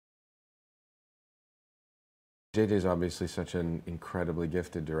JJ is obviously such an incredibly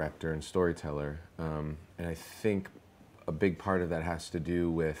gifted director and storyteller, and I think a big part of that has to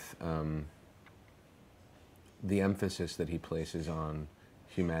do with the emphasis that he places on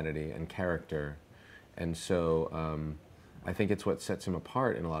humanity and character. And so I think it's what sets him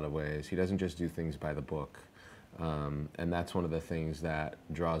apart in a lot of ways. He doesn't just do things by the book. And that's one of the things that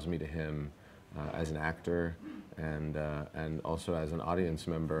draws me to him as an actor and also as an audience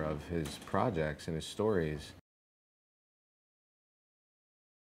member of his projects and his stories.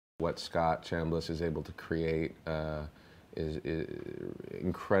 What Scott Chambliss is able to create is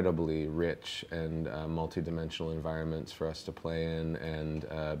incredibly rich and multi-dimensional environments for us to play in and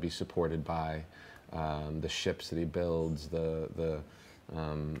be supported by. The ships that he builds, you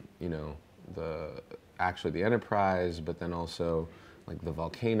know, actually the Enterprise, but then also like the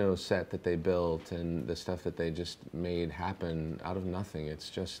volcano set that they built and the stuff that they just made happen out of nothing. It's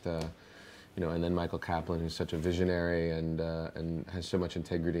just, you know, and then Michael Kaplan, who's such a visionary and has so much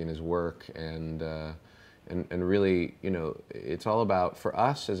integrity in his work and really, you know, it's all about, for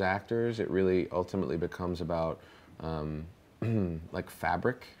us as actors, it really ultimately becomes about like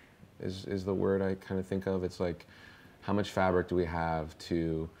fabric is the word I kind of think of. It's like, how much fabric do we have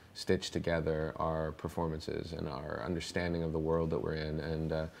to stitch together our performances and our understanding of the world that we're in?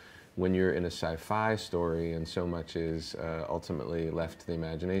 And when you're in a sci-fi story and so much is ultimately left to the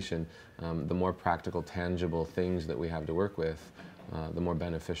imagination, the more practical, tangible things that we have to work with, the more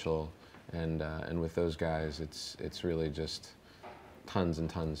beneficial. And with those guys, it's really just tons and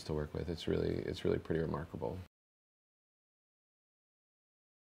tons to work with. It's really pretty remarkable.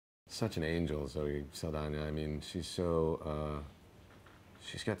 Such an angel, Zoe Saldana. I mean, she's so,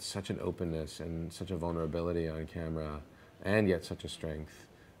 she's got such an openness and such a vulnerability on camera, and yet such a strength.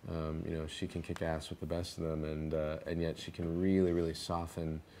 You know, she can kick ass with the best of them, and yet she can really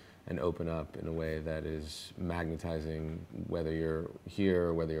soften and open up in a way that is magnetizing, whether you're here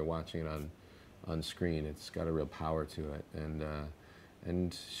or whether you're watching it on screen. It's got a real power to it,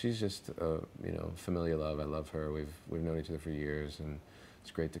 and she's just you know, familiar love. I love her. We've known each other for years, and it's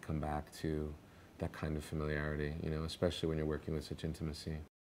great to come back to that kind of familiarity, you know, especially when you're working with such intimacy.